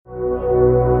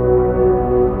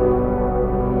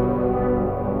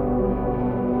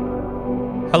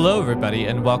Hello, everybody,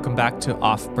 and welcome back to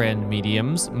Off Brand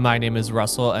Mediums. My name is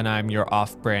Russell, and I'm your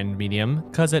off brand medium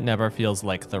because it never feels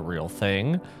like the real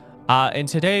thing. And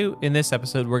today, in this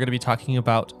episode, we're going to be talking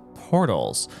about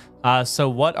portals. So,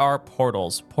 what are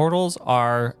portals? Portals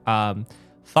are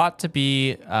thought to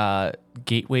be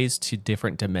gateways to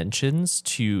different dimensions,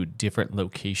 to different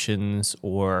locations,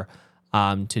 or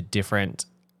to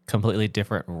completely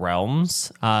different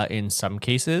realms in some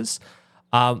cases.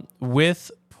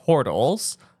 With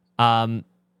portals, a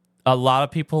lot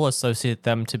of people associate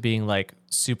them to being like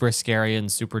super scary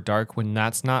and super dark when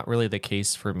that's not really the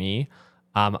case for me.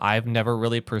 I've never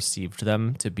really perceived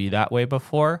them to be that way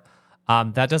before.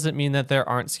 That doesn't mean that there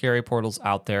aren't scary portals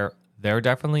out there. There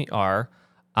definitely are,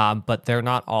 but they're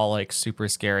not all like super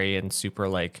scary and super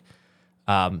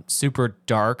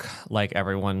dark like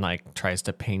everyone like tries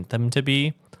to paint them to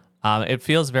be. It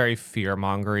feels very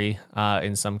fear-mongery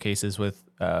in some cases with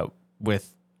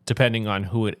depending on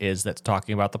who it is that's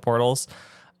talking about the portals.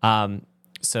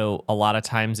 So a lot of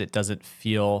times it doesn't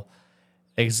feel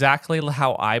exactly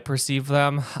how I perceive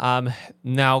them.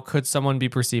 Now, could someone be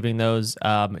perceiving those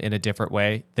in a different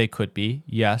way? They could be,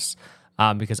 yes,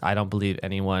 because I don't believe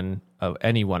any one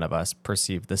of us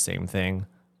perceive the same thing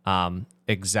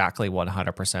exactly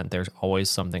 100%. There's always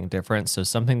something different. So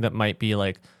something that might be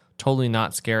like totally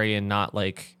not scary and not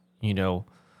like,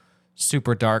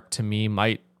 super dark to me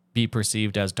might be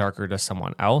perceived as darker to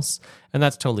someone else, and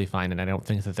that's totally fine. And I don't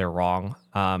think that they're wrong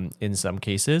in some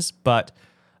cases, but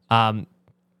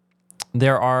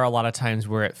there are a lot of times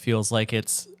where it feels like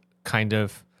it's kind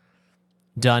of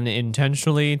done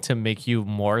intentionally to make you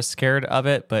more scared of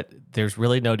it, but there's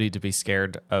really no need to be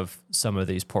scared of some of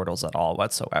these portals at all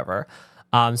whatsoever.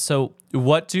 So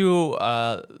what do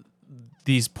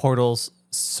these portals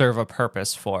serve a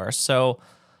purpose for? So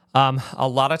a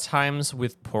lot of times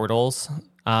with portals,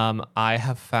 I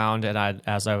have found, and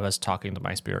as I was talking to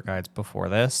my spirit guides before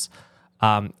this,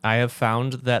 I have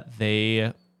found that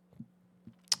they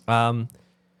don't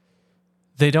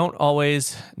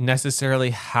always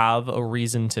necessarily have a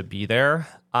reason to be there.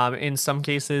 In some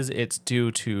cases, it's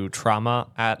due to trauma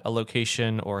at a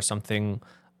location or something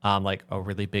like a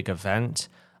really big event.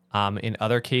 In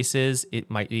other cases, it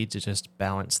might be to just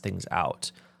balance things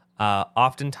out.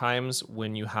 Oftentimes,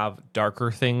 when you have darker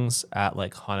things at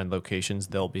like haunted locations,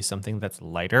 there'll be something that's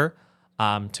lighter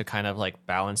to kind of like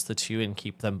balance the two and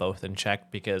keep them both in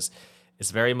check, because it's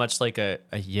very much like a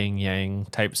yin yang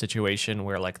type situation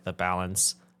where like the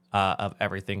balance of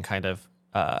everything kind of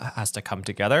has to come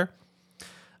together.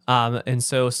 And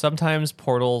so sometimes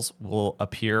portals will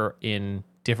appear in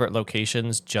different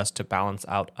locations just to balance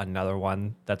out another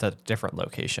one that's a different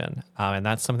location. And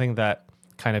that's something that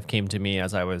kind of came to me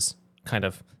as I was kind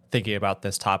of thinking about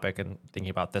this topic and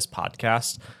thinking about this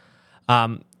podcast.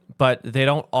 But they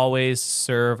don't always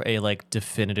serve a like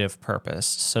definitive purpose.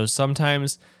 So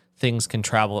sometimes things can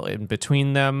travel in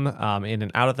between them, in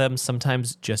and out of them.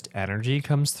 Sometimes just energy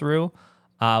comes through,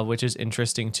 which is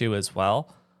interesting too as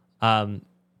well.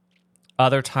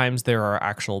 Other times there are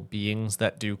actual beings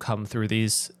that do come through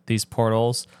these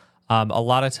portals. A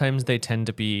lot of times they tend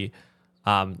to be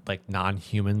like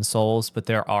non-human souls, but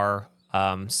there are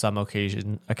some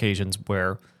occasions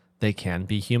where they can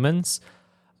be humans.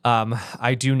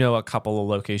 I do know a couple of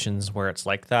locations where it's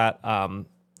like that.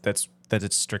 That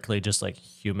it's strictly just like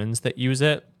humans that use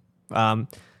it.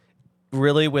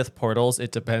 Really, with portals,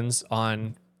 it depends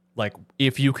on like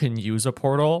if you can use a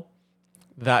portal.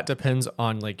 That depends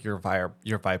on like your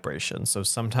vibration. So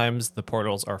sometimes the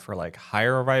portals are for like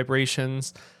higher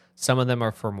vibrations. Some of them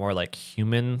are for more like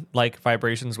human like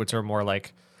vibrations, which are more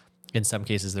like, in some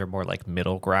cases, they're more like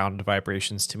middle ground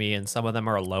vibrations to me. And some of them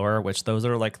are lower, which those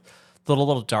are like the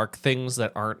little dark things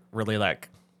that aren't really like,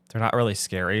 they're not really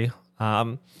scary.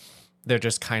 They're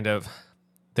just kind of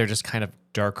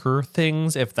darker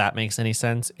things, if that makes any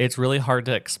sense. It's really hard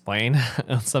to explain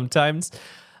sometimes.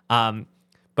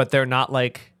 But they're not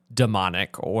like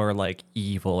demonic or like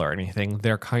evil or anything.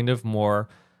 They're kind of more,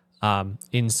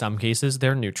 in some cases,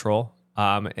 they're neutral.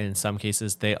 In some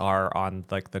cases, they are on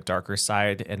like the darker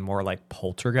side and more like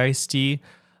poltergeisty.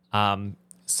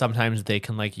 Sometimes they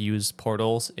can like use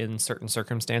portals in certain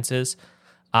circumstances.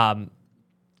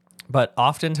 But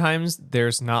oftentimes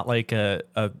there's not like a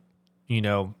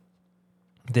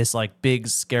this like big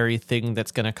scary thing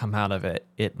that's going to come out of it.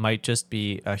 It might just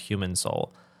be a human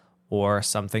soul or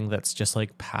something that's just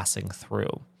like passing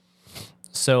through.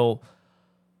 So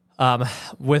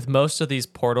with most of these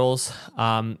portals,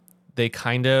 they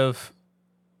kind of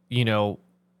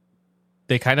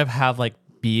have like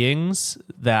beings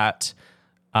that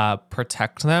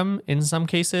protect them in some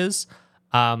cases.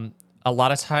 A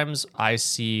lot of times I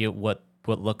see what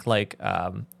what look like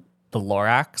the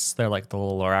Lorax. They're like the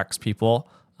little Lorax people,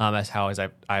 as how as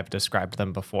I've described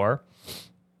them before.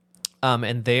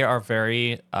 And they are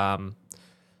very,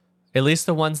 at least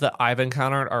the ones that I've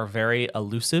encountered are very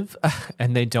elusive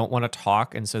and they don't want to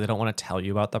talk. And so they don't want to tell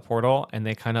you about the portal and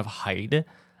they kind of hide,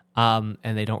 and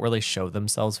they don't really show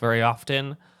themselves very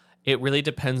often. It really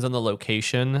depends on the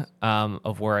location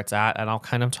of where it's at. And I'll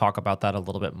kind of talk about that a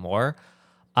little bit more.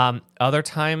 Other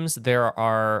times there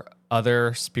are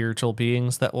other spiritual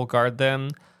beings that will guard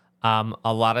them.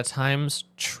 A lot of times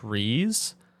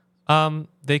trees,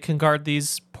 they can guard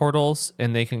these portals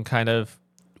and they can kind of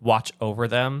watch over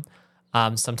them.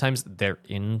 Sometimes they're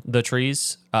in the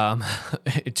trees.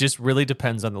 It just really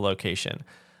depends on the location.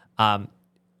 A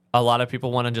lot of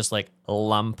people want to just like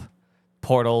lump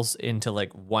portals into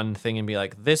like one thing and be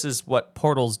like, this is what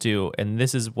portals do and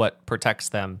this is what protects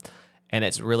them. And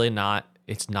it's really not,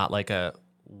 it's not like a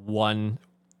one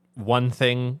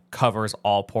thing covers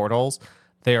all portals.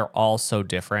 They are all so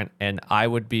different. And I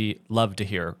would love to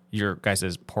hear your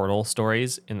guys' portal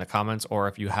stories in the comments, or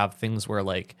if you have things where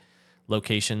like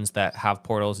locations that have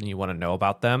portals and you want to know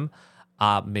about them.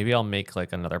 Maybe I'll make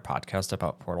like another podcast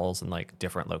about portals and like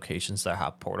different locations that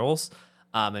have portals,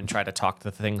 and try to talk to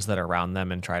the things that are around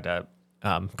them and try to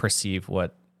perceive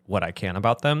what I can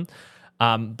about them.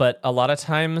 But a lot of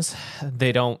times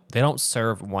they don't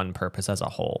serve one purpose as a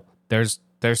whole. There's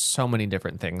so many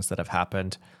different things that have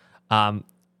happened. A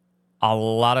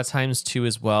lot of times too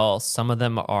as well,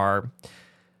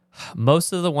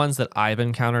 most of the ones that I've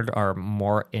encountered are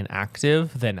more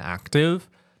inactive than active.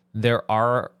 There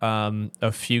are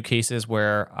a few cases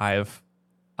where I've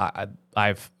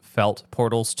felt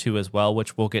portals too as well,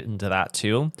 which we'll get into that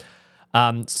too.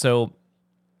 So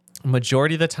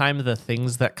majority of the time, the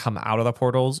things that come out of the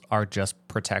portals are just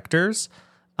protectors.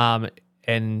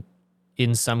 And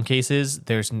in some cases,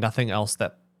 there's nothing else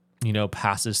that,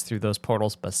 passes through those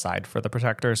portals beside for the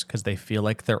protectors, because they feel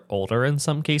like they're older in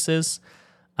some cases.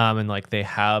 And like they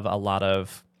have a lot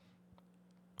of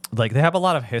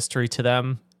history to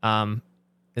them. And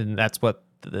that's what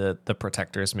the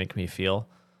protectors make me feel,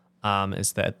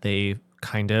 is that they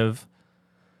kind of,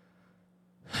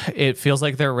 it feels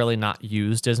like they're really not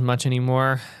used as much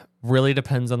anymore. Really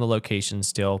depends on the location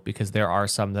still, because there are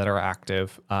some that are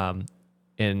active,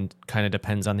 and kind of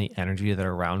depends on the energy that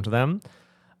are around them.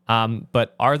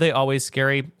 But are they always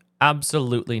scary?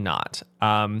 Absolutely not.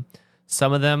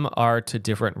 Some of them are to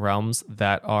different realms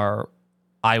that are,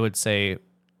 I would say,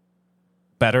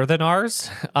 better than ours,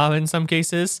 in some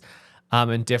cases,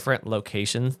 in different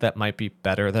locations that might be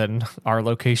better than our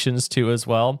locations too as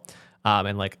well,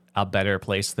 and like a better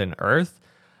place than Earth.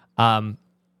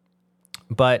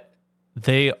 But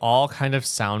they all kind of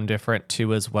sound different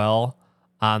too as well.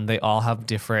 They all have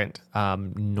different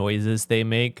noises they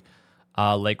make.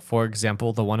 Like, for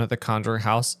example, the one at the Conjuring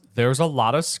House, there's a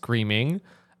lot of screaming.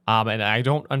 And I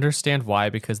don't understand why,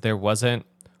 because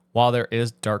while there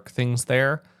is dark things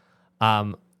there,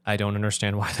 I don't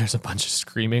understand why there's a bunch of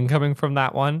screaming coming from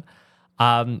that one.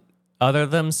 Other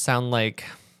of them sound like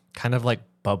kind of like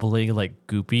bubbly, like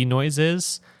goopy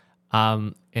noises.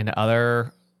 And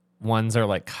other ones are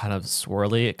like kind of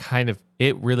swirly.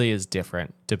 It really is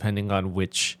different depending on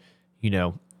which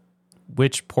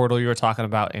portal you're talking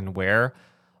about and where.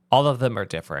 All of them are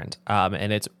different.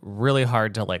 And it's really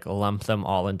hard to like lump them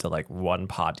all into like one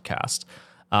podcast.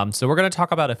 So we're going to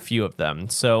talk about a few of them.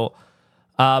 So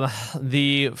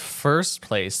the first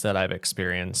place that I've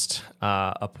experienced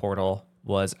a portal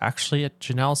was actually at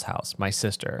Janelle's house, my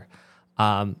sister.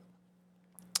 Her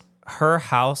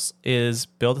house is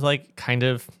built like kind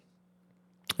of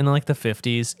in like the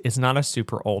 50s. It's not a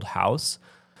super old house,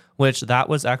 which that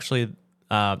was actually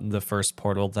the first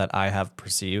portal that I have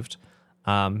perceived.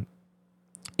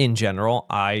 In general,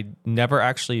 I never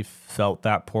actually felt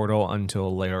that portal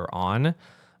until later on,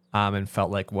 and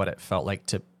felt like what it felt like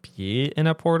to be in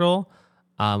a portal,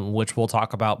 which we'll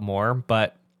talk about more.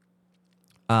 But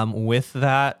with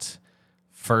that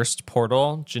first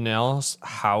portal, Janelle's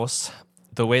house,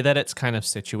 the way that it's kind of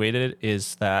situated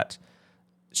is that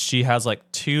she has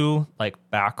like two like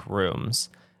back rooms,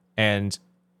 and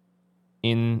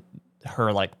in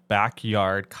her like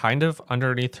backyard, kind of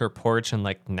underneath her porch and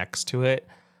like next to it,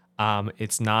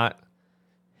 it's not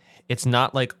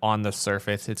like on the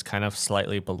surface, it's kind of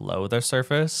slightly below the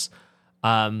surface.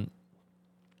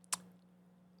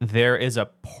 There is a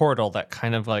portal that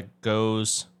kind of like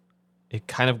goes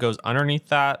underneath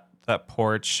that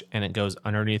porch, and it goes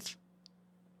underneath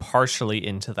partially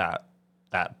into that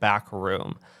back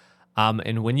room.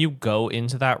 And when you go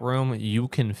into that room, you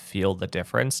can feel the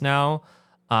difference now.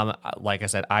 Like I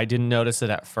said, I didn't notice it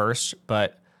at first,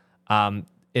 but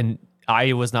And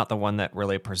I was not the one that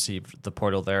really perceived the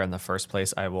portal there in the first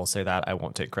place. I will say that. I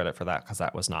won't take credit for that because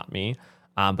that was not me.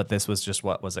 But this was just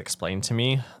what was explained to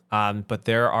me. But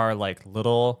there are like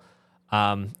little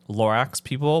Lorax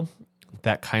people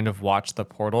that kind of watch the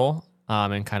portal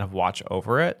and kind of watch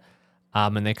over it.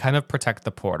 And they kind of protect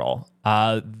the portal.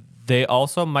 They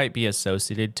also might be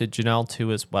associated to Janelle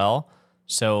too as well.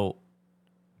 So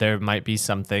there might be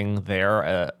something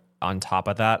there on top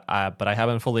of that, but I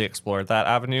haven't fully explored that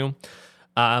avenue.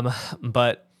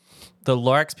 But the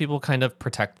Lorax people kind of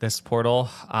protect this portal.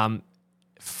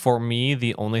 For me,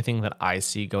 the only thing that I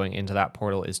see going into that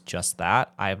portal is just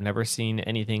that. I have never seen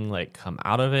anything like come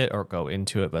out of it or go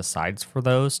into it besides for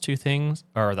those two things,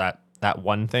 or that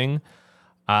one thing,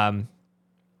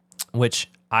 which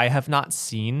I have not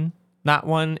seen that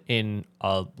one in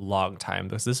a long time,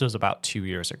 because this was about 2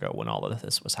 years ago when all of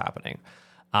this was happening.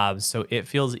 So it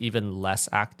feels even less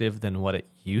active than what it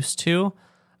used to,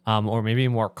 or maybe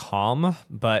more calm.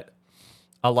 But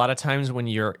a lot of times when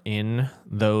you're in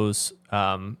those,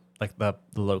 like the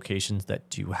locations that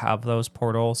do have those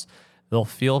portals, they'll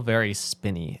feel very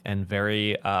spinny and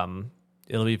very,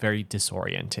 it'll be very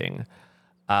disorienting.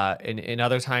 And in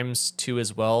other times too,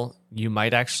 as well, you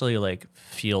might actually like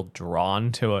feel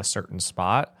drawn to a certain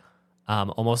spot.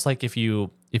 Almost like if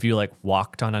you like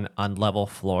walked on an unlevel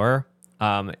floor,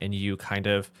 and you kind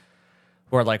of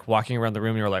were like walking around the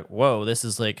room, you're like, whoa, this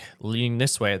is like leaning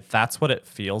this way. That's what it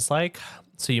feels like.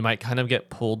 So you might kind of get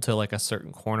pulled to like a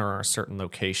certain corner or a certain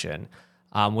location,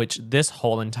 which this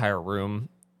whole entire room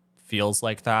feels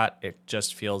like that. It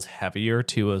just feels heavier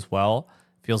too as well.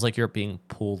 Feels like you're being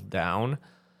pulled down.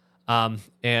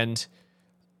 And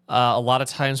a lot of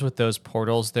times with those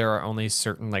portals, there are only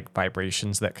certain like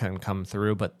vibrations that can come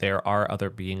through, but there are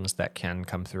other beings that can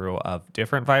come through of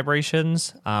different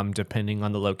vibrations, depending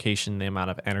on the location, the amount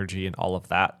of energy, and all of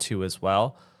that too as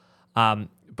well.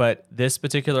 But this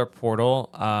particular portal,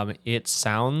 it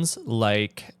sounds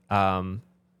like a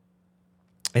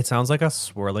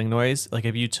swirling noise. Like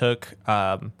if you took,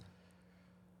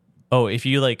 if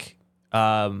you like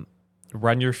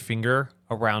run your finger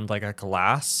around like a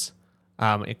glass,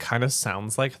 it kind of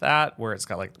sounds like that, where it's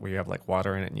got like, where you have like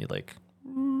water in it and you like,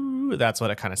 that's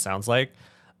what it kind of sounds like.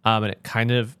 And it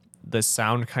kind of, the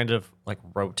sound kind of like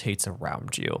rotates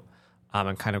around you,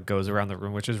 and kind of goes around the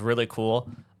room, which is really cool.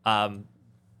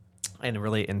 And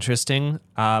really interesting.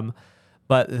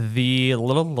 But the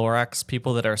little Lorax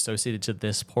people that are associated to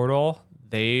this portal,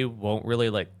 they won't really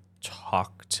like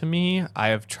talk to me. I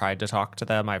have tried to talk to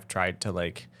them. I've tried to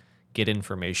like get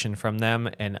information from them.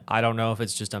 And I don't know if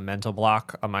it's just a mental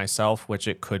block on myself, which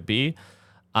it could be,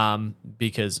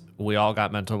 because we all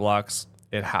got mental blocks.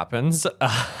 It happens.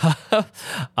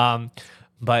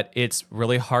 But it's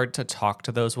really hard to talk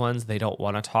to those ones. They don't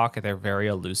want to talk. They're very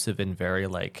elusive and very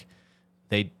like,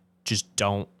 they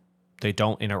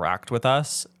don't interact with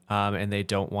us, and they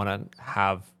don't want to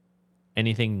have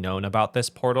anything known about this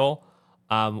portal,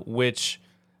 which,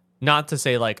 not to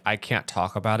say like I can't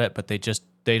talk about it, but they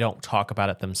don't talk about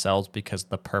it themselves, because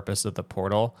the purpose of the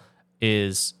portal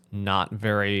is not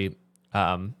very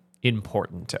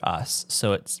important to us.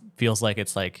 So it feels like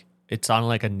it's on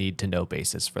like a need to know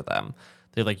basis for them.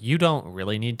 They're like, you don't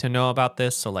really need to know about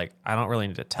this, so like I don't really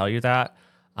need to tell you that,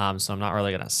 so I'm not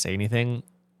really gonna say anything.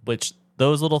 Which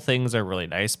those little things are really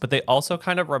nice, but they also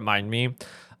kind of remind me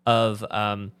of,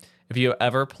 if you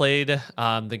ever played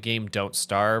the game Don't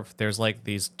Starve, there's like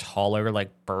these taller like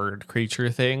bird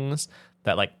creature things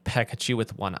that like peck at you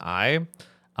with one eye.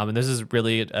 And this is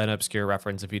really an obscure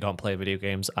reference if you don't play video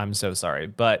games. I'm so sorry,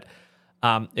 but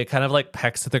it kind of like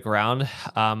pecks at the ground.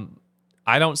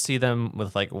 I don't see them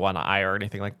with like one eye or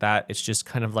anything like that. It's just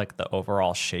kind of like the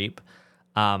overall shape.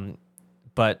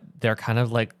 But they're kind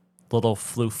of like little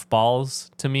floof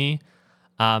balls to me.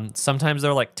 Sometimes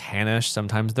they're like tannish,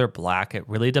 sometimes they're black. It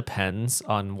really depends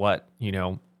on what,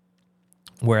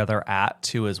 where they're at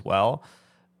too as well,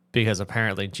 because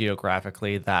apparently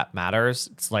geographically that matters.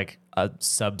 It's like a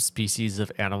subspecies of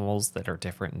animals that are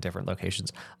different in different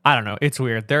locations. I don't know. It's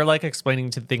weird. They're like explaining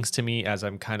things to me as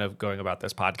I'm kind of going about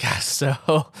this podcast.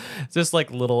 So it's just like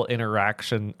little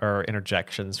interaction or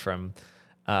interjections from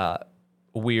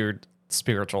weird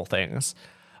spiritual things.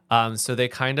 So they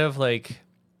kind of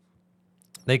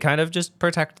just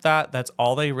protect that. That's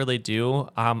all they really do.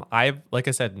 I've, like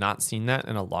I said, not seen that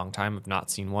in a long time. I've not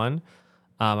seen one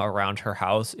around her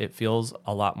house. It feels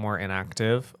a lot more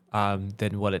inactive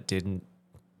than what it did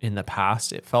in the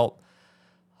past. It felt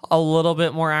a little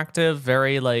bit more active,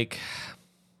 very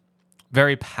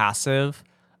passive.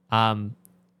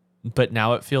 But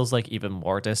now it feels like even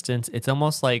more distant. It's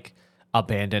almost like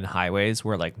abandoned highways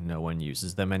where like no one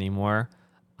uses them anymore.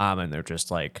 And they're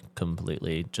just like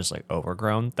completely just like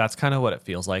overgrown. That's kind of what it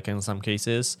feels like in some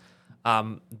cases.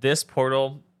 This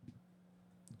portal,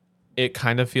 it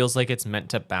kind of feels like it's meant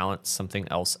to balance something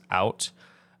else out,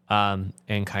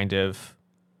 and kind of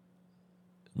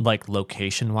like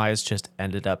location wise just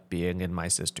ended up being in my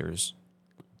sister's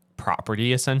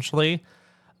property essentially,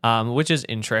 which is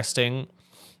interesting.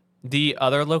 The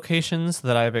other locations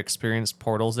that I've experienced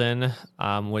portals in,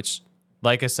 which,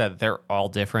 like I said, they're all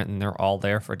different and they're all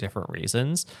there for different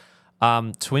reasons.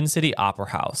 Twin City Opera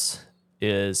House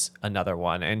is another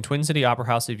one. And Twin City Opera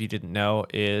House, if you didn't know,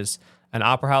 is an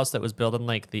opera house that was built in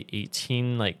like the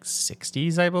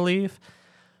 60s, I believe.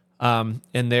 And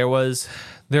there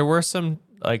were some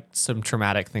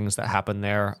traumatic things that happened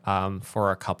there, for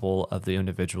a couple of the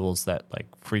individuals that like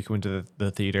frequented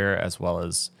the theater as well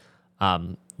as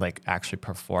like actually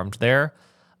performed there.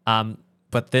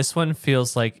 But this one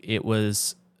feels like it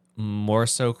was more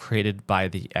so created by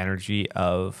the energy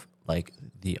of like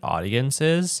the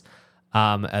audiences,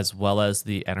 as well as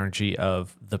the energy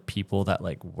of the people that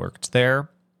like worked there.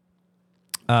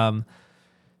 A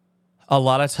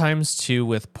lot of times too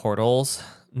with portals,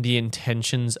 the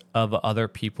intentions of other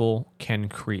people can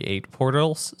create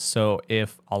portals. So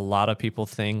if a lot of people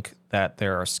think that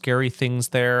there are scary things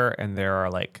there and there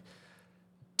are like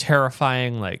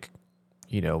terrifying, like,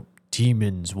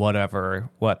 demons, whatever,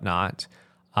 whatnot,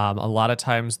 a lot of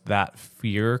times that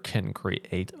fear can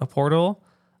create a portal.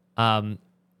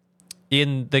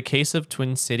 In the case of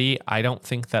Twin City, I don't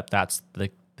think that that's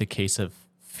the case of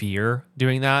fear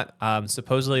doing that.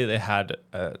 Supposedly they had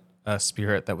a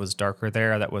spirit that was darker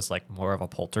there that was like more of a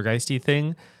poltergeisty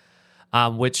thing,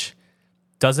 which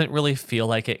doesn't really feel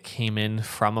like it came in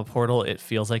from a portal. It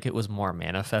feels like it was more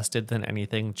manifested than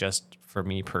anything. Just for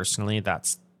me personally,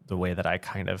 that's the way that I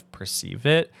kind of perceive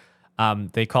it.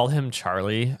 They call him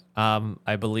Charlie,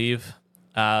 I believe,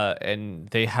 and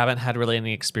they haven't had really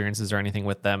any experiences or anything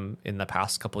with them in the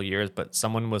past couple years, but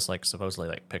someone was like supposedly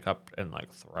like picked up and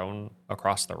like thrown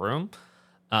across the room.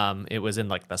 It was in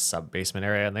like the sub basement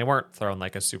area, and they weren't thrown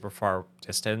like a super far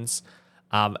distance.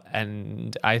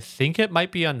 And I think it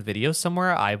might be on video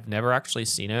somewhere. I've never actually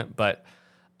seen it, but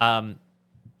I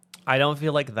don't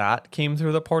feel like that came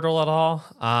through the portal at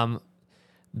all.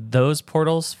 Those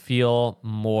portals feel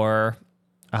more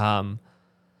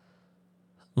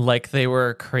like they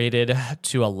were created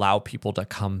to allow people to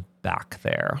come back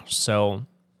there. So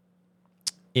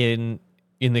in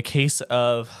the case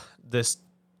of this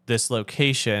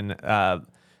location,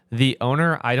 the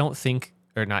owner, I don't think,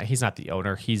 or not, he's not the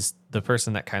owner. He's the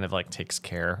person that kind of like takes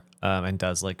care and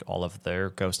does like all of their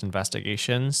ghost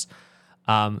investigations.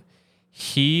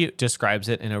 He describes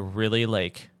it in a really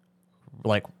like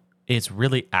it's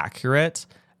really accurate,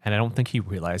 and I don't think he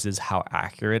realizes how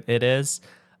accurate it is.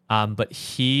 But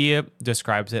he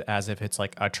describes it as if it's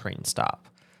like a train stop.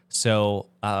 So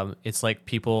it's like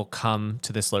people come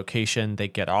to this location, they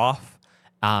get off,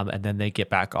 and then they get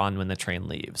back on when the train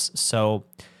leaves. So,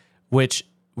 which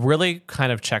really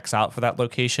kind of checks out for that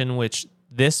location, which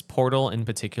this portal in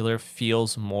particular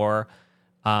feels more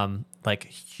like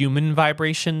human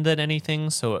vibration than anything.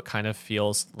 So it kind of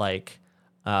feels like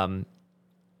in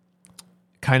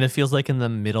the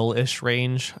middle-ish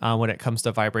range when it comes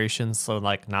to vibrations. So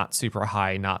like not super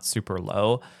high, not super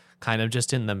low, kind of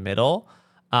just in the middle,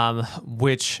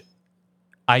 which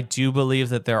I do believe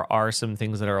that there are some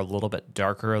things that are a little bit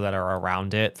darker that are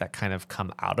around it that kind of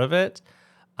come out of it.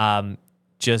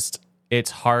 Just it's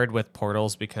hard with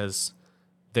portals because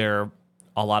they're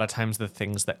a lot of times the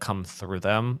things that come through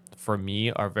them for me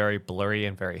are very blurry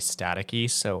and very staticky.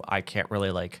 So I can't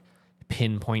really like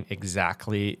pinpoint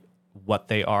exactly what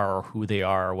they are or who they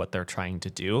are or what they're trying to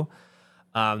do.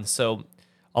 So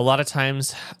a lot of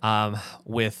times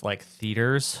with like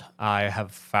theaters, I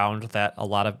have found that a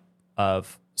lot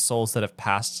of souls that have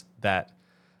passed that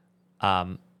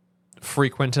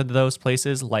frequented those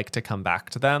places like to come back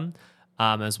to them,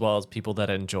 as well as people that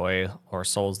enjoy, or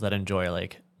souls that enjoy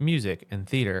like music and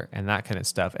theater and that kind of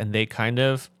stuff. And they kind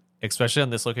of, especially on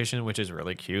this location, which is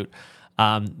really cute,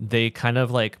 they kind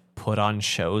of like put on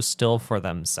shows still for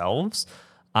themselves,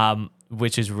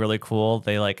 which is really cool.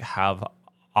 They like have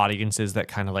audiences that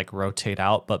kind of like rotate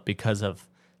out, but because of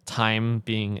time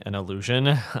being an illusion,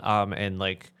 and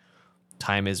like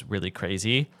time is really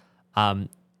crazy,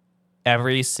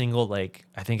 every single, like,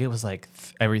 I think it was like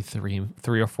every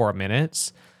three or 4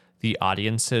 minutes, the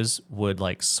audiences would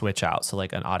like switch out. So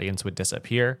like an audience would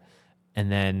disappear,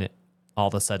 and then all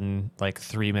of a sudden, like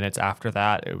 3 minutes after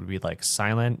that, it would be like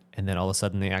silent, and then all of a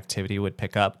sudden the activity would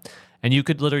pick up, and you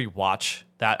could literally watch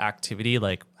that activity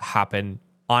like happen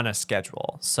on a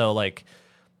schedule. So like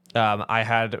we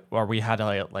had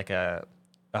a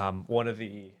one of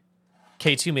the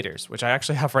K2 meters, which I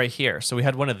actually have right here. So we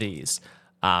had one of these,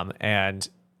 and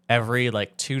every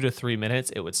like 2 to 3 minutes,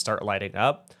 it would start lighting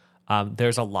up.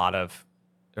 There's a lot of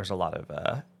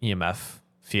EMF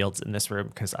fields in this room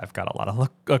because I've got a lot of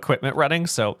equipment running.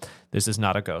 So this is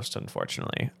not a ghost,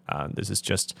 unfortunately. This is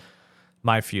just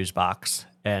my fuse box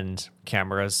and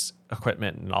cameras,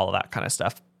 equipment, and all of that kind of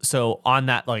stuff. So on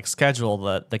that like schedule,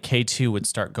 the K2 would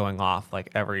start going off like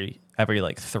every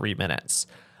like 3 minutes.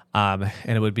 And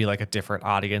it would be like a different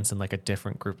audience and like a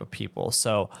different group of people.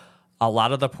 So a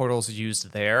lot of the portals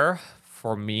used there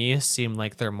for me seem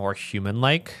like they're more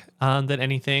human-like than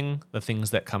anything, the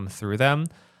things that come through them.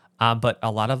 But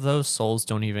a lot of those souls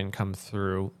don't even come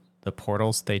through the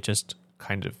portals. They just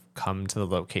kind of come to the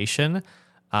location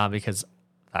because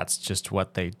that's just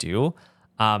what they do.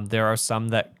 There are some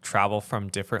that travel from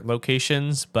different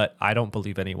locations, but I don't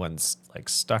believe anyone's like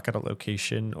stuck at a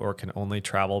location or can only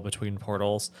travel between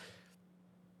portals.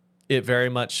 It very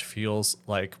much feels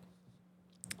like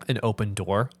an open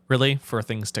door, really, for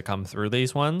things to come through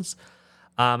these ones.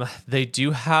 They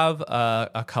do have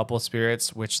a couple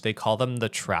spirits, which they call them the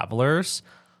travelers.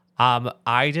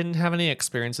 I didn't have any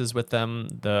experiences with them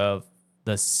the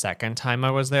second time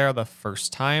I was there. The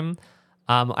first time,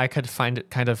 I could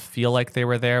kind of feel like they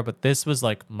were there, but this was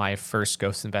like my first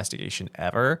ghost investigation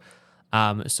ever.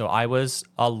 So I was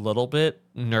a little bit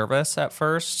nervous at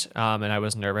first, and I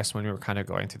was nervous when we were kind of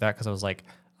going through that because I was like,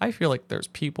 I feel like there's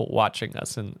people watching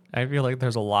us, and I feel like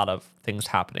there's a lot of things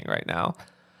happening right now.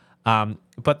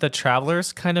 But the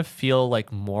travelers kind of feel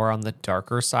like more on the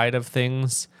darker side of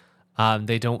things.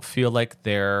 They don't feel like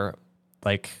they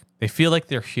feel like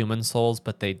they're human souls,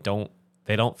 but they don't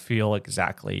feel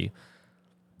exactly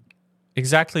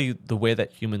the way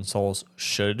that human souls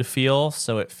should feel.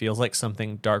 So it feels like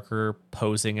something darker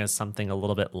posing as something a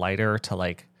little bit lighter to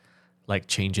like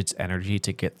change its energy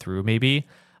to get through maybe.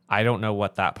 I don't know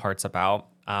what that part's about.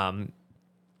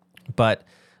 But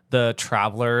the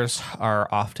travelers are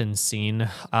often seen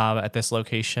at this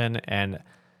location, and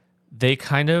they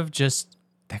kind of just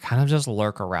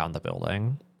lurk around the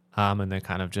building, and they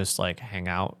kind of just like hang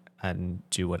out and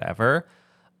do whatever.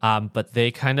 But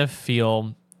they kind of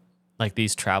feel like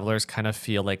these travelers kind of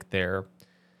feel like they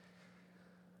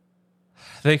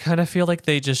kind of feel like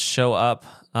they just show up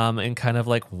and kind of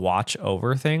like watch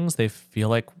over things. They feel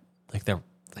like they're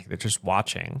just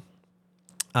watching.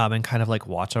 And kind of like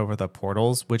watch over the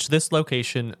portals, which this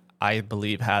location, I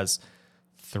believe, has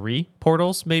 3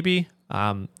 portals, maybe.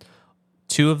 2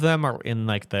 of them are in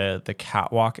like the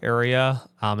catwalk area,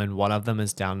 and one of them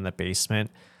is down in the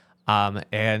basement.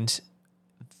 And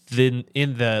then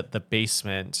in the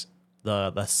basement,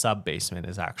 the sub basement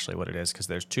is actually what it is, because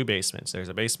there's 2 basements. There's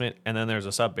a basement, and then there's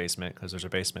a sub basement because there's a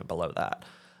basement below that.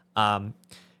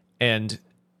 And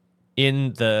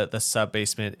in the sub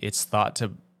basement, it's thought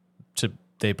to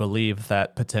they believe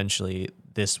that potentially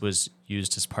this was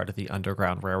used as part of the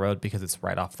Underground Railroad because it's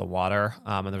right off the water,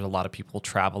 and there's a lot of people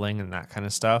traveling and that kind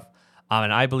of stuff.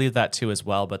 And I believe that too as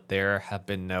well, but there have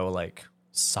been no like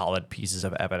solid pieces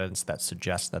of evidence that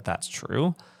suggest that that's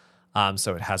true.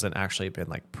 So it hasn't actually been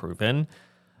like proven.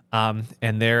 And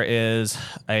there is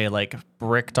a like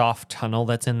bricked off tunnel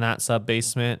that's in that sub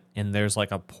basement, and there's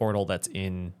like a portal that's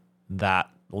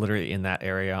literally in that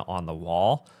area on the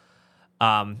wall.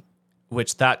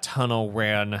 Which that tunnel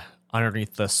ran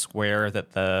underneath the square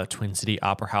that the Twin City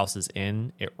Opera House is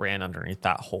in. It ran underneath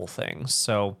that whole thing.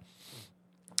 So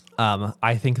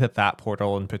I think that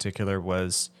portal in particular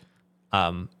was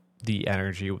the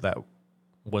energy that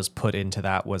was put into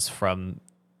that was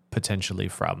potentially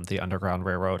from the Underground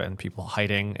Railroad and people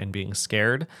hiding and being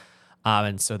scared.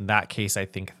 And so in that case, I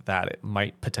think that it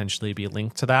might potentially be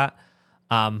linked to that.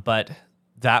 But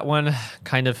that one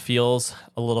kind of feels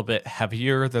a little bit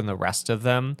heavier than the rest of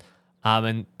them.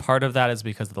 And part of that is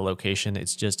because of the location.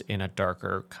 It's just in a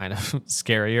darker, kind of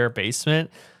scarier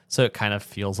basement. So it kind of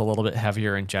feels a little bit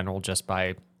heavier in general just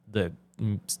by the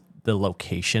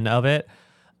location of it.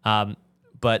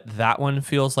 But that one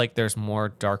feels like there's more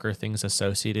darker things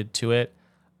associated to it,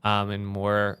 and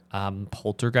more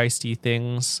poltergeisty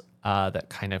things that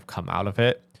kind of come out of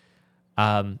it.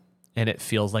 And it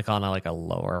feels like on a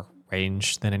lower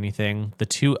range than anything. The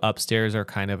 2 upstairs are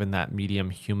kind of in that medium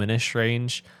humanish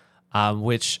range,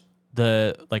 which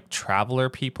the like traveler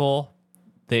people,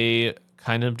 they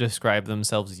kind of describe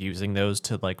themselves using those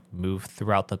to like move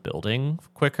throughout the building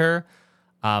quicker,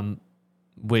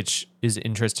 which is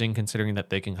interesting considering that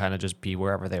they can kind of just be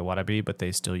wherever they want to be, but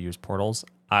they still use portals.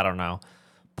 I don't know.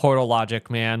 Portal logic,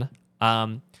 man.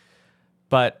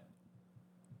 But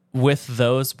with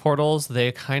those portals,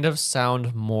 they kind of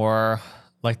sound more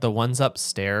like the ones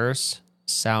upstairs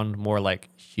sound more like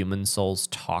human souls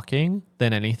talking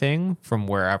than anything from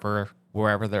wherever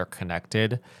they're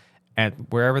connected. And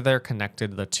wherever they're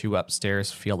connected, the two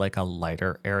upstairs feel like a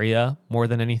lighter area more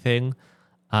than anything.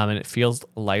 And it feels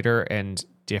lighter and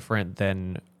different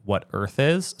than what Earth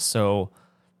is. So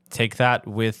take that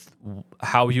with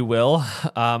how you will.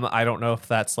 I don't know if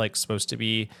that's like supposed to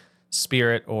be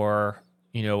spirit or,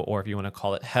 or if you want to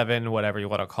call it heaven, whatever you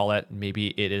want to call it. Maybe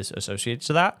it is associated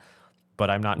to that, but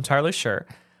I'm not entirely sure.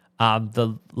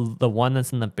 The one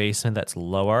that's in the basement that's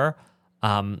lower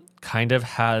kind of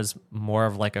has more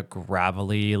of like a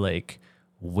gravelly, like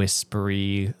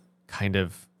whispery, kind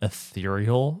of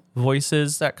ethereal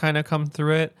voices that kind of come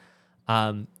through it,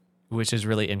 which is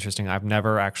really interesting. I've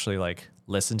never actually like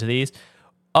listened to these.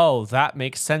 Oh, that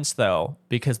makes sense though,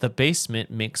 because the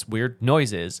basement makes weird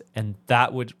noises and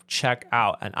that would check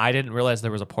out. And I didn't realize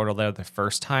there was a portal there the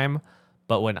first time,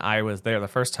 but when I was there the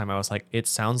first time, I was like, it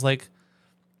sounds like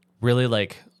really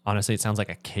like, honestly, it sounds like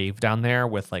a cave down there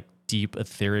with like deep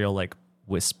ethereal, like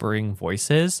whispering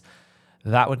voices.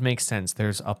 That would make sense.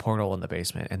 There's a portal in the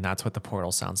basement and that's what the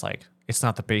portal sounds like. It's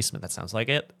not the basement that sounds like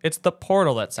it. It's the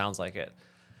portal that sounds like it.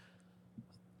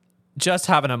 Just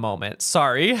having a moment.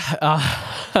 Sorry.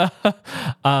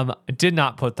 Did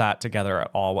not put that together at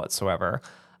all whatsoever.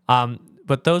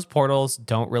 But those portals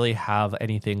don't really have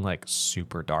anything like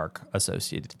super dark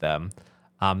associated to them.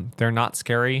 They're not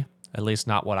scary, at least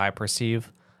not what I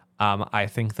perceive. I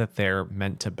think that they're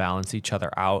meant to balance each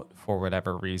other out for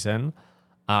whatever reason.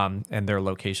 And their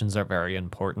locations are very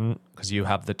important because you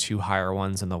have the two higher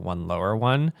ones and the one lower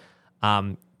one.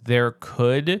 There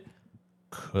could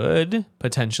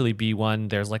potentially be one.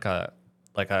 There's like a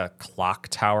clock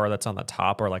tower that's on the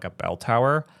top, or like a bell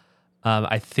tower.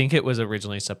 I think it was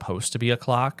originally supposed to be a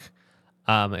clock,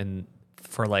 and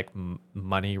for like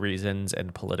money reasons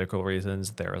and political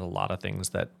reasons, there was a lot of things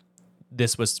that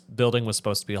building was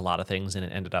supposed to be a lot of things, and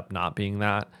it ended up not being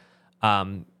that,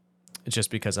 just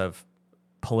because of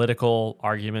political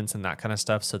arguments and that kind of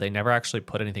stuff. So they never actually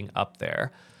put anything up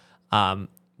there.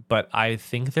 But I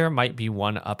think there might be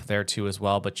one up there too as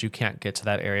well, but you can't get to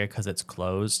that area because it's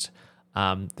closed.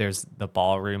 There's the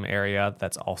ballroom area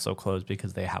that's also closed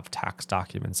because they have tax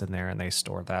documents in there and they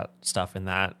store that stuff in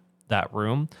that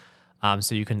room.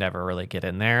 So you can never really get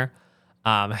in there.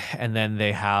 And then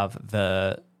they have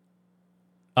the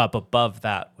up above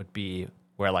that would be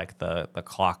where like the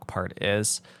clock part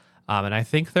is. And I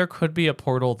think there could be a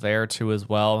portal there too as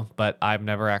well, but I've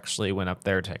never actually went up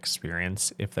there to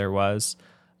experience if there was.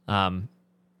 But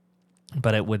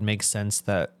it would make sense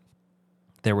that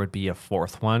there would be a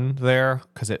fourth one there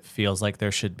because it feels like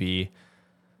there should be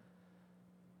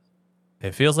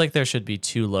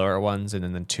two lower ones and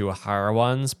then two higher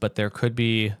ones, but there could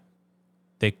be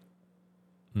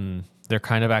they're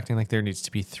kind of acting like there needs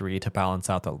to be three to balance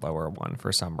out the lower one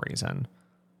for some reason.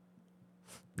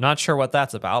 Not sure what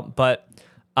that's about, but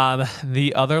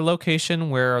the other location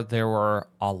where there were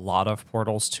a lot of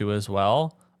portals too as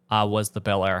well was the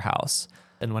Bel Air house.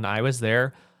 And when I was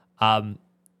there,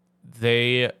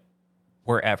 they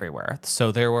were everywhere.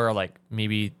 So there were like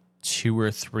maybe 2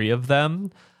 or 3 of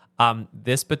them.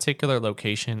 This particular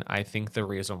location, I think the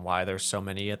reason why there's so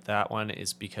many at that one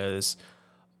is because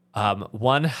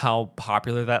one, how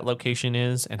popular that location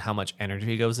is and how much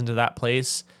energy goes into that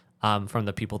place from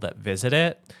the people that visit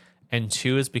it. And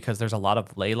 2 is because there's a lot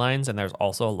of ley lines and there's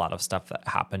also a lot of stuff that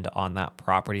happened on that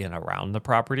property and around the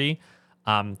property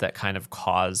that kind of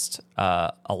caused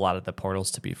a lot of the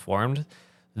portals to be formed.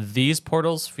 These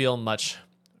portals feel much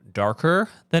darker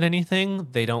than anything.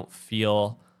 They don't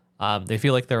feel, they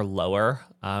feel like they're lower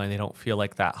and they don't feel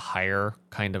like that higher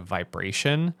kind of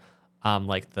vibration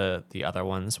like the other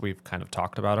ones we've kind of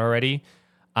talked about already.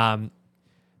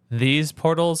 These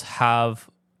portals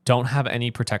don't have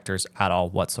any protectors at all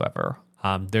whatsoever.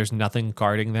 There's nothing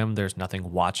guarding them. There's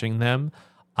nothing watching them.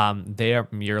 They are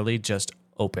merely just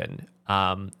open.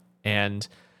 And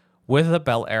with the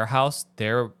Bel Air house,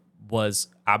 there was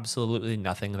absolutely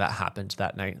nothing that happened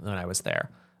that night when I was there.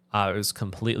 It was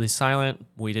completely silent.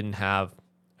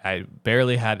 I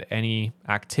barely had any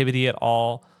activity at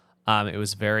all. It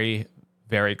was very,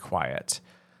 very quiet.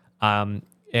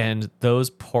 And those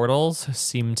portals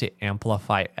seem to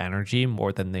amplify energy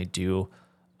more than they do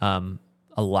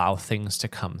allow things to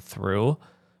come through.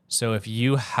 So if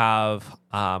you have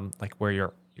like where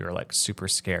you're like super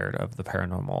scared of the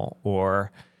paranormal,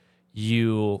 or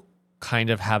you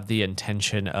kind of have the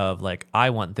intention of like,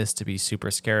 I want this to be super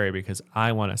scary because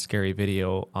I want a scary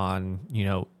video on,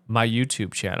 my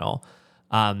YouTube channel.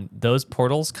 Those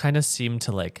portals kind of seem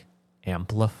to like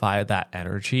amplify that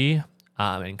energy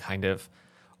and kind of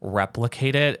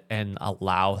replicate it and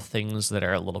allow things that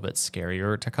are a little bit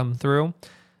scarier to come through.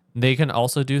 They can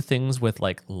also do things with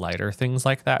like lighter things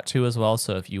like that too as well.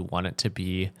 So if you want it to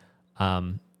be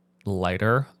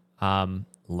lighter,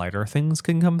 lighter things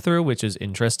can come through, which is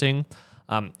interesting.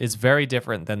 It's very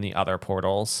different than the other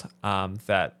portals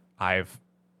that I've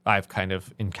kind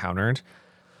of encountered.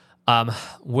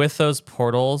 With those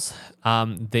portals,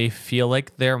 they feel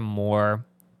like they're more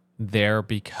there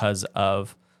because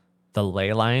of the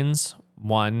ley lines,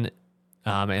 one,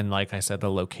 and like I said,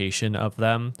 the location of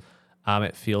them.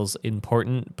 It feels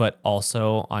important, but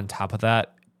also on top of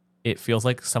that, it feels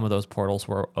like some of those portals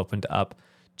were opened up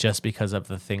just because of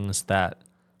the things that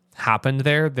happened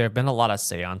there. There have been a lot of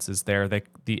seances there.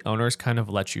 The owners kind of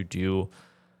let you do.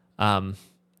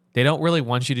 They don't really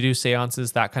want you to do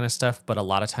seances, that kind of stuff, but a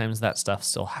lot of times that stuff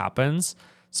still happens.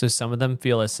 So some of them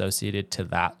feel associated to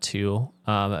that too,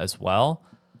 as well.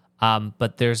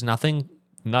 But there's nothing,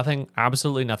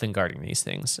 absolutely nothing guarding these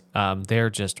things. They're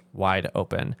just wide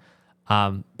open.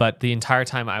 But the entire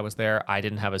time I was there, I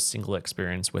didn't have a single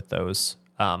experience with those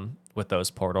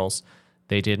portals.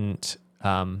 They didn't,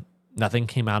 nothing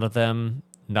came out of them.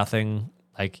 Nothing,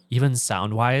 like, even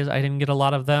sound wise, I didn't get a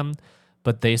lot of them,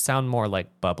 but they sound more like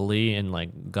bubbly and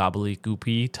like gobbly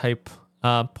goopy type,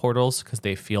 portals because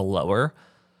they feel lower.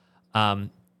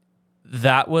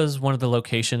 That was one of the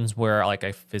locations where like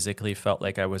I physically felt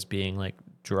like I was being like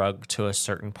drugged to a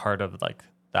certain part of like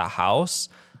the house,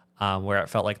 where it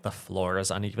felt like the floor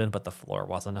is uneven, but the floor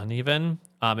wasn't uneven.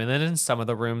 And then in some of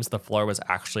the rooms, the floor was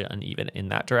actually uneven in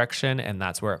that direction, and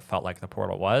that's where it felt like the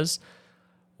portal was,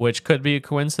 which could be a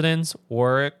coincidence,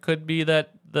 or it could be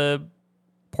that the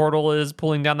portal is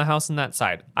pulling down the house on that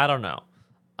side. I don't know.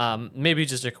 Maybe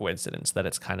just a coincidence that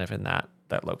it's kind of in that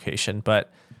location, but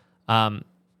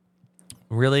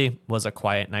really was a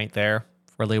quiet night there.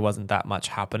 Really wasn't that much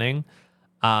happening.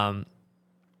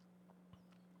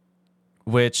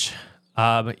 Which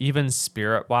even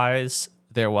spirit wise,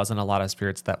 there wasn't a lot of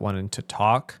spirits that wanted to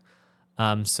talk.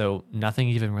 So nothing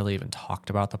even talked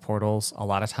about the portals. A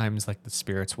lot of times like the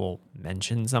spirits will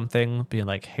mention something, being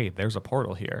like, hey, there's a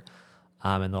portal here.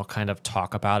 And they'll kind of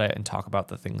talk about it and talk about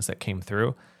the things that came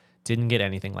through. Didn't get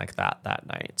anything like that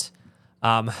night.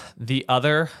 The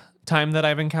other time that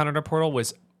I've encountered a portal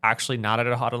was actually not at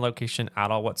a haunted location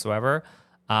at all whatsoever.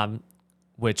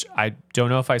 Which I don't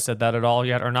know if I said that at all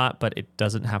yet or not, but it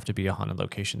doesn't have to be a haunted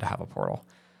location to have a portal.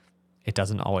 It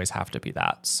doesn't always have to be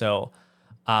that. So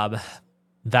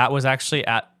that was actually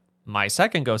at my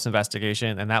second ghost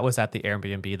investigation, and that was at the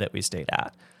Airbnb that we stayed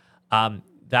at.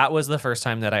 That was the first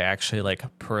time that I actually like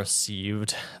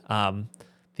perceived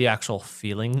the actual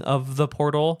feeling of the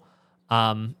portal,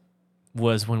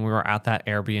 was when we were at that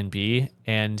Airbnb,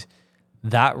 and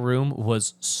that room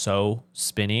was so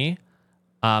spinny.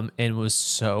 And it was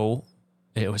so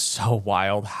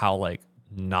wild how like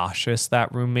nauseous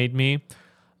that room made me.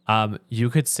 You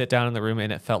could sit down in the room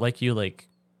and it felt like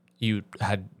you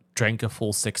had drank a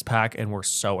full 6-pack and were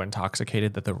so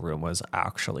intoxicated that the room was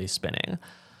actually spinning.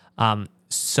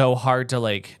 So hard to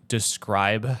like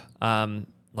describe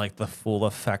like the full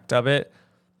effect of it,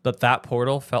 but that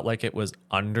portal felt like it was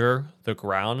under the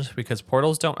ground, because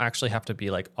portals don't actually have to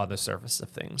be like on the surface of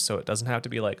things. So it doesn't have to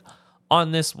be like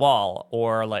on this wall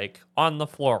or like on the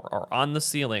floor or on the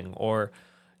ceiling, or,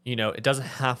 it doesn't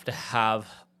have to have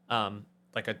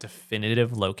like a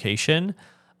definitive location.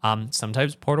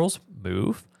 Sometimes portals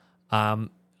move.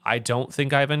 I don't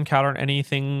think I've encountered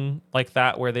anything like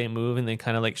that where they move and they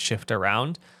kind of like shift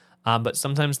around. But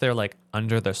sometimes they're like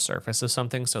under the surface of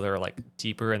something, so they're like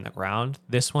deeper in the ground.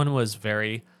 This one was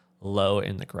very low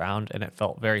in the ground and it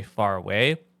felt very far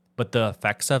away, but the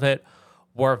effects of it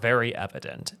were very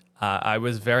evident. I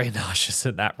was very nauseous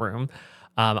in that room.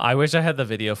 I wish I had the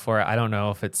video for it. I don't know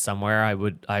if it's somewhere. I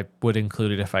would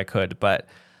include it if I could, but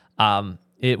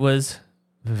it was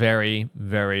very,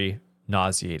 very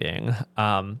nauseating.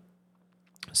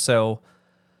 So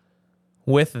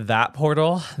with that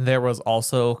portal, there was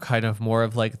also kind of more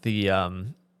of like the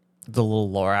little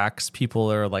Lorax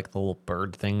people, or like the little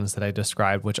bird things that I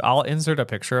described, which I'll insert a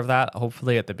picture of that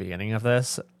hopefully at the beginning of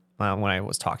this when I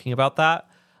was talking about that.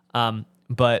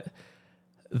 But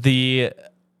the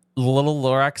little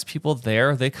Lorax people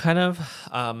there, they kind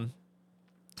of,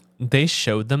 they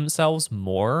showed themselves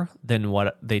more than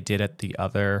what they did at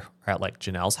like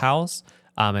Janelle's house,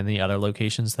 and the other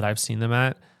locations that I've seen them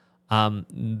at.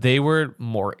 They were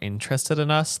more interested in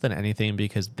us than anything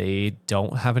because they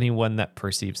don't have anyone that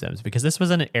perceives them, because this was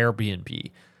an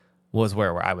Airbnb was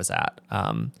where I was at.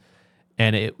 And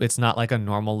it's not like a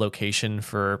normal location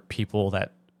for people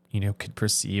that could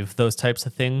perceive those types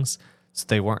of things. So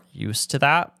they weren't used to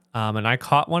that. And I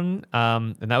caught one,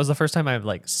 and that was the first time I've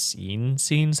like seen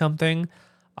something.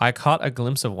 I caught a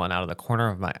glimpse of one out of the corner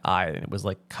of my eye, and it was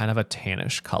like kind of a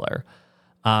tannish color.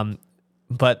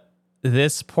 But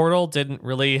this portal didn't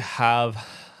really have.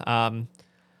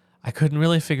 I couldn't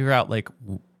really figure out like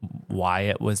why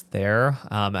it was there.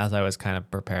 As I was kind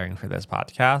of preparing for this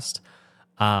podcast,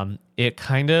 it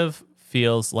kind of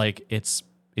feels like it's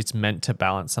meant to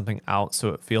balance something out, so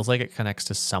it feels like it connects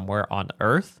to somewhere on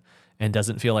Earth and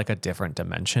doesn't feel like a different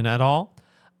dimension at all.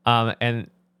 And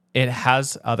it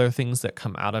has other things that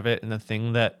come out of it, and the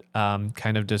thing that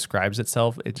kind of describes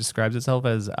itself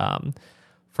as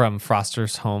from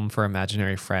Froster's Home for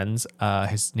Imaginary Friends.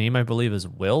 His name, I believe, is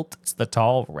Wilt. It's the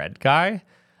tall red guy.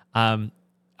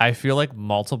 I feel like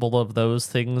multiple of those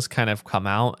things kind of come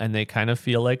out, and they kind of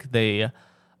feel like they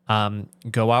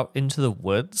go out into the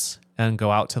woods and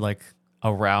go out to like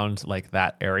around like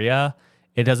that area.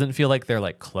 It doesn't feel like they're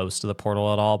like close to the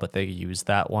portal at all, but they use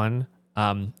that one.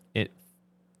 It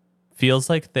feels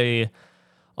like they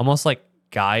almost like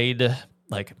guide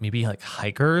like maybe like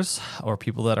hikers or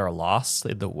people that are lost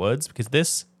in the woods, because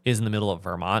this is in the middle of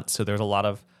Vermont, so there's a lot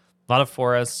of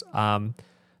forests.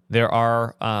 There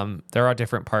are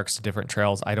different parks, different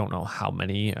trails. I don't know how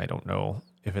many. I don't know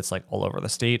if it's like all over the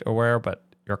state or where, but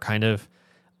you're kind of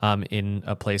in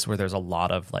a place where there's a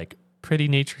lot of like pretty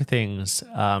nature things.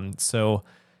 So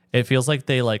it feels like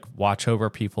they like watch over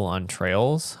people on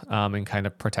trails and kind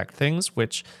of protect things,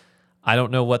 which I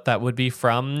don't know what that would be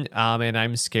from. And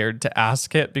I'm scared to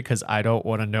ask it because I don't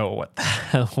want to know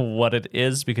what it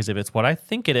is, because if it's what I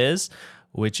think it is,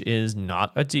 which is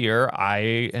not a deer,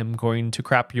 I am going to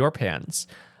crap your pants,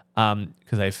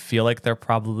 because I feel like they're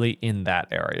probably in that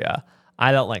area.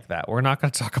 I don't like that. We're not going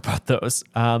to talk about those.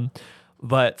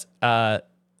 But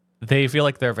they feel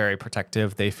like they're very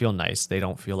protective. They feel nice. They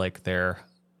don't feel like I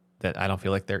don't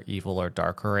feel like they're evil or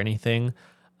dark or anything.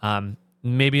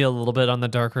 Maybe a little bit on the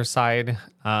darker side,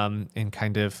 in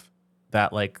kind of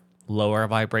that like lower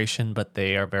vibration, but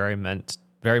they are very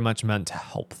much meant to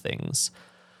help things.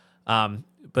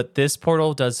 But this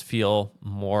portal does feel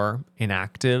more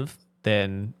inactive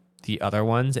than the other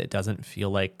ones. It doesn't feel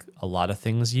like a lot of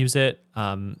things use it,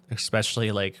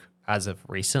 especially like as of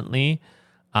recently.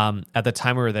 At the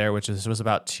time we were there, which was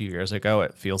about 2 years ago,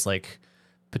 it feels like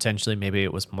potentially maybe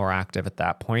it was more active at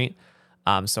that point.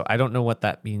 So I don't know what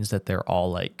that means, that they're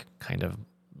all like kind of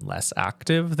less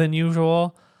active than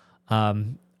usual.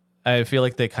 I feel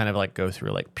like they kind of like go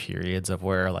through like periods of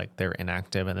where like they're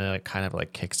inactive and then it kind of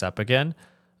like kicks up again.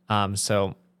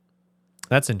 So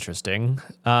that's interesting.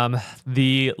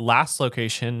 The last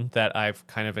location that I've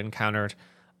kind of encountered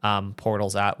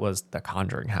portals at was the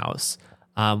Conjuring House,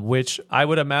 which I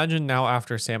would imagine now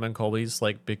after Sam and Colby's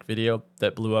like big video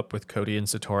that blew up with Cody and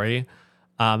Satori,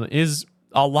 is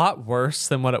a lot worse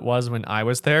than what it was when I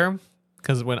was there.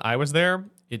 Because when I was there,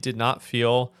 it did not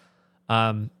feel,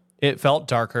 it felt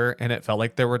darker, and it felt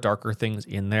like there were darker things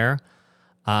in there,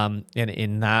 and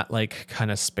in that like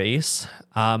kind of space.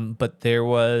 But there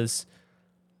wasn't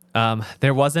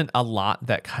a lot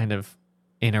that kind of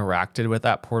interacted with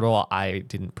that portal. I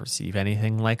didn't perceive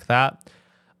anything like that.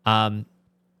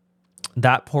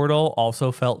 That portal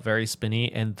also felt very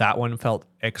spinny, and that one felt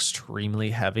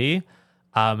extremely heavy.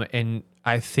 And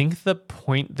I think the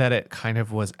point that it kind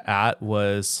of was at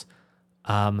was,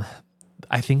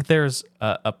 I think there's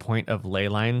a point of ley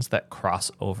lines that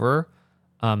cross over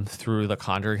through the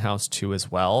Conjuring House too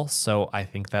as well. So I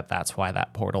think that's why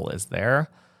that portal is there.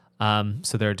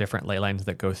 So there are different ley lines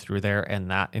that go through there,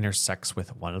 and that intersects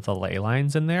with one of the ley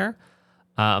lines in there.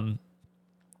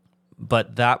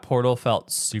 But that portal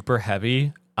felt super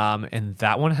heavy, and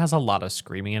that one has a lot of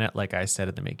screaming in it, like I said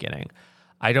at the beginning.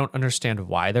 I don't understand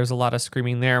why there's a lot of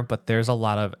screaming there, but there's a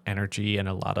lot of energy and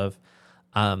a lot of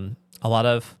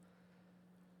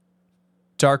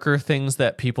darker things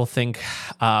that people think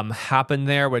happen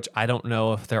there, which I don't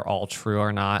know if they're all true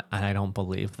or not, and I don't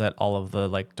believe that all of the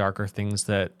like darker things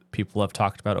that people have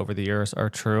talked about over the years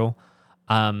are true.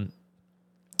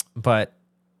 But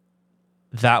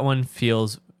that one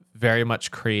feels very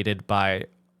much created by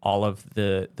all of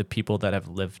the people that have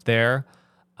lived there,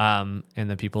 and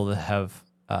the people that have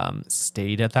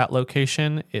stayed at that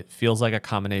location. It feels like a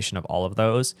combination of all of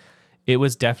those. It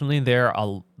was definitely there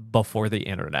before the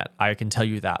internet. I can tell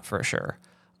you that for sure.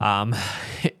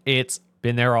 It's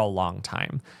been there a long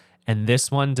time. And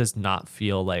this one does not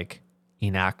feel like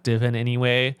inactive in any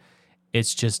way.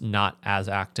 It's just not as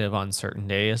active on certain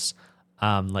days.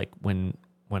 Like when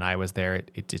I was there,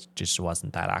 it just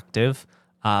wasn't that active.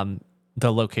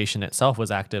 The location itself was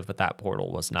active, but that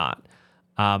portal was not.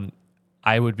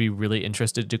 I would be really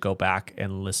interested to go back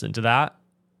and listen to that,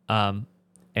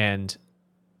 and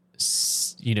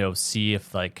see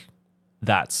if like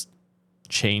that's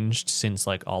changed since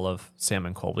like all of Sam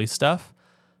and Colby's stuff.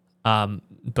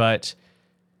 But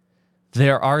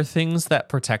there are things that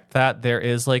protect that. There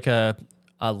is like a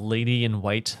lady in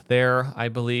white there, I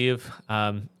believe,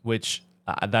 which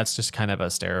that's just kind of a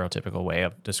stereotypical way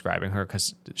of describing her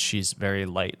because she's a very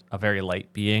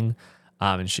light being,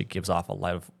 and she gives off a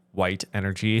lot of white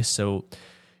energy. So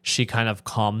she kind of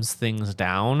calms things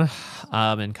down,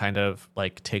 and kind of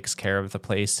like takes care of the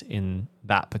place in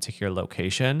that particular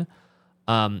location.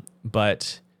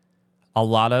 But a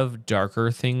lot of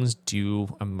darker things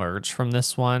do emerge from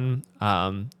this one.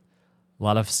 A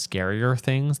lot of scarier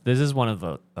things. This is one of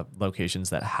the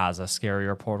locations that has a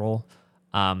scarier portal.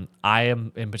 I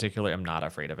am in particular am not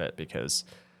afraid of it because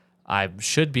I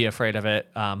should be afraid of it,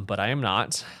 but I am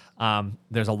not.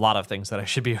 There's a lot of things that I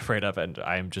should be afraid of, and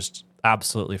I am just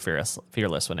absolutely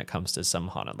fearless when it comes to some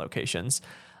haunted locations.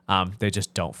 They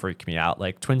just don't freak me out.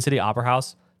 Like Twin City Opera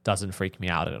House doesn't freak me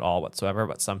out at all whatsoever,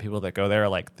 but some people that go there are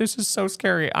like, this is so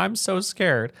scary. I'm so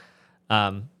scared.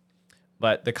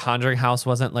 But the Conjuring House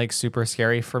wasn't like super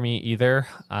scary for me either.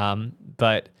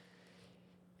 But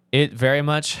it very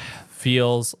much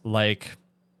feels like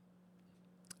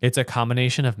it's a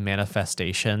combination of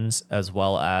manifestations as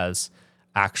well as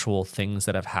actual things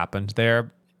that have happened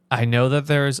there. I know that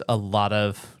there's a lot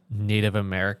of Native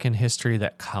American history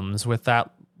that comes with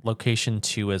that location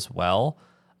too as well.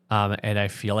 And I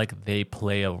feel like they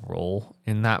play a role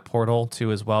in that portal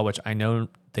too as well, which I know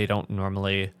they don't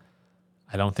normally,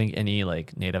 I don't think any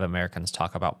like Native Americans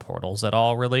talk about portals at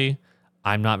all, really.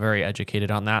 I'm not very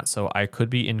educated on that, so I could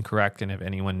be incorrect. And if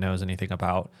anyone knows anything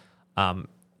about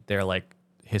their like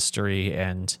history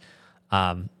and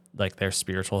like their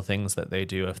spiritual things that they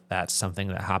do, if that's something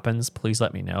that happens, please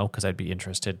let me know because I'd be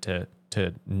interested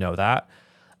to know that.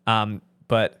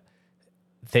 But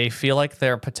they feel like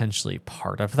they're potentially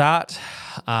part of that,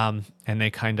 and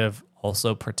they kind of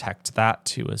also protect that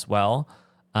too as well.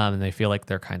 And they feel like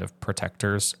they're kind of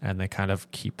protectors, and they kind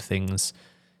of keep things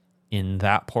in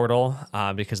that portal,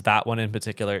 because that one in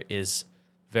particular is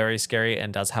very scary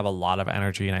and does have a lot of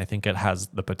energy, and I think it has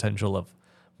the potential of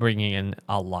bringing in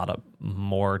a lot of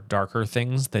more darker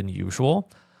things than usual.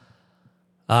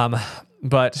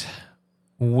 But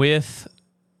with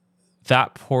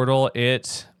that portal,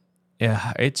 it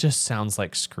just sounds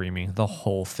like screaming. The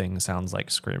whole thing sounds like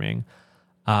screaming.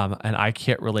 And I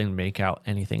can't really make out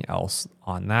anything else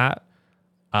on that.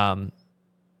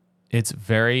 It's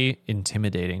very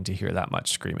intimidating to hear that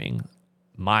much screaming.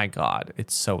 My God,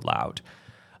 it's so loud.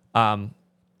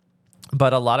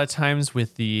 But a lot of times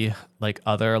with the like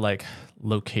other like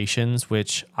locations,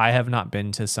 which I have not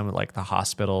been to some of like the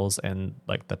hospitals and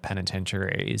like the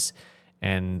penitentiaries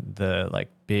and the like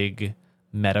big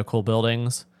medical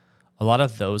buildings, a lot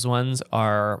of those ones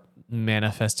are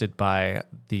manifested by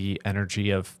the energy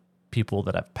of people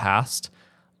that have passed.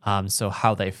 So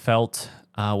how they felt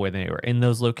when they were in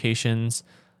those locations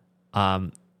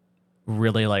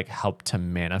really like help to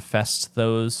manifest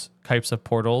those types of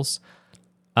portals.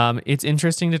 It's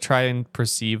interesting to try and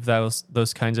perceive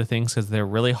those kinds of things because they're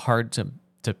really hard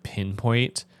to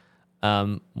pinpoint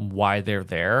why they're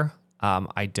there.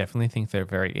 I definitely think they're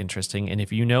very interesting. And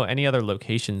if you know any other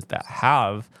locations that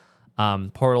have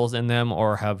portals in them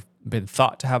or have been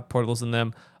thought to have portals in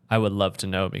them, I would love to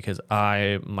know because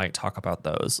I might talk about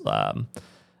those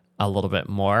a little bit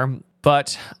more.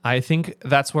 But I think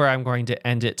that's where I'm going to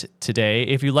end it today.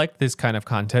 If you like this kind of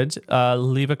content,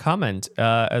 leave a comment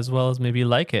as well as maybe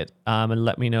like it, and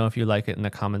let me know if you like it in the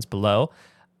comments below.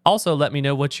 Also, let me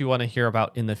know what you want to hear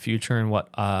about in the future and what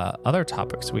other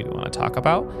topics we want to talk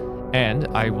about. And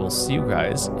I will see you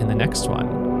guys in the next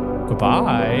one.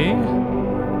 Goodbye.